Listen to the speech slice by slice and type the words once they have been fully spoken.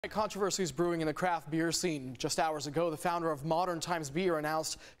Controversies brewing in the craft beer scene. Just hours ago, the founder of Modern Times Beer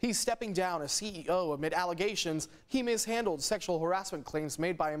announced he's stepping down as CEO amid allegations he mishandled sexual harassment claims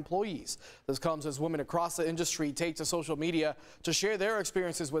made by employees. This comes as women across the industry take to social media to share their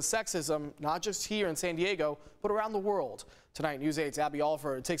experiences with sexism, not just here in San Diego, but around the world. Tonight, News 8's Abby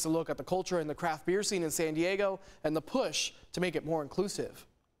Alford takes a look at the culture in the craft beer scene in San Diego and the push to make it more inclusive.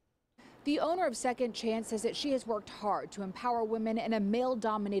 The owner of Second Chance says that she has worked hard to empower women in a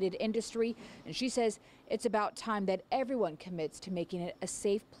male-dominated industry, and she says it's about time that everyone commits to making it a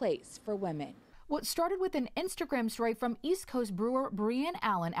safe place for women. What started with an Instagram story from East Coast brewer Brianne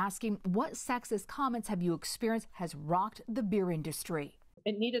Allen asking what sexist comments have you experienced has rocked the beer industry.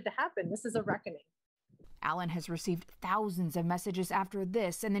 It needed to happen. This is a reckoning. Allen has received thousands of messages after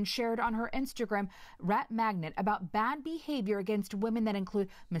this and then shared on her Instagram Rat Magnet about bad behavior against women that include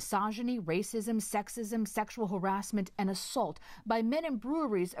misogyny, racism, sexism, sexual harassment, and assault by men in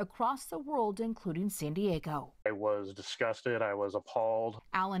breweries across the world, including San Diego. I was disgusted. I was appalled.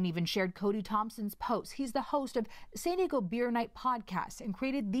 Allen even shared Cody Thompson's post. He's the host of San Diego Beer Night podcast and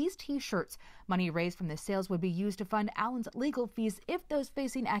created these T-shirts. Money raised from the sales would be used to fund Allen's legal fees if those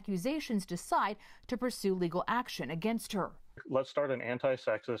facing accusations decide to pursue legal action against her. Let's start an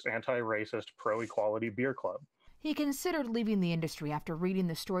anti-sexist, anti-racist, pro-equality beer club. He considered leaving the industry after reading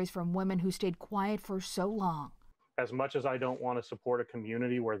the stories from women who stayed quiet for so long. As much as I don't want to support a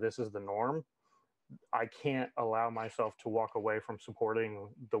community where this is the norm, I can't allow myself to walk away from supporting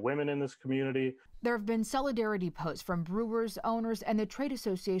the women in this community. There have been solidarity posts from brewers, owners, and the trade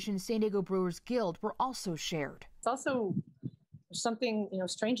association San Diego Brewers Guild were also shared. It's also something,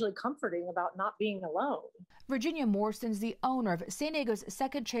 strangely comforting about not being alone. Virginia Morrison's the owner of San Diego's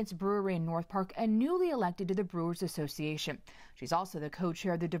Second Chance Brewery in North Park and newly elected to the Brewers Association. She's also the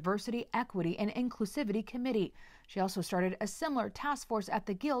co-chair of the Diversity, Equity, and Inclusivity Committee. She also started a similar task force at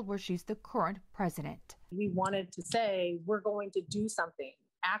the Guild where she's the current president. We wanted to say we're going to do something,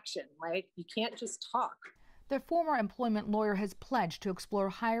 action, right? You can't just talk. The former employment lawyer has pledged to explore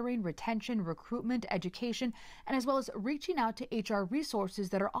hiring, retention, recruitment, education, and as well as reaching out to HR resources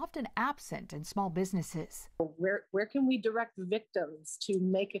that are often absent in small businesses. Where can we direct victims to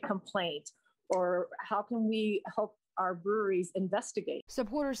make a complaint, or how can we help our breweries investigate?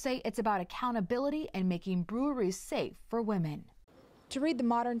 Supporters say it's about accountability and making breweries safe for women. To read the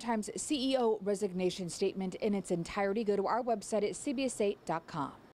Modern Times CEO resignation statement in its entirety, go to our website at cbs8.com.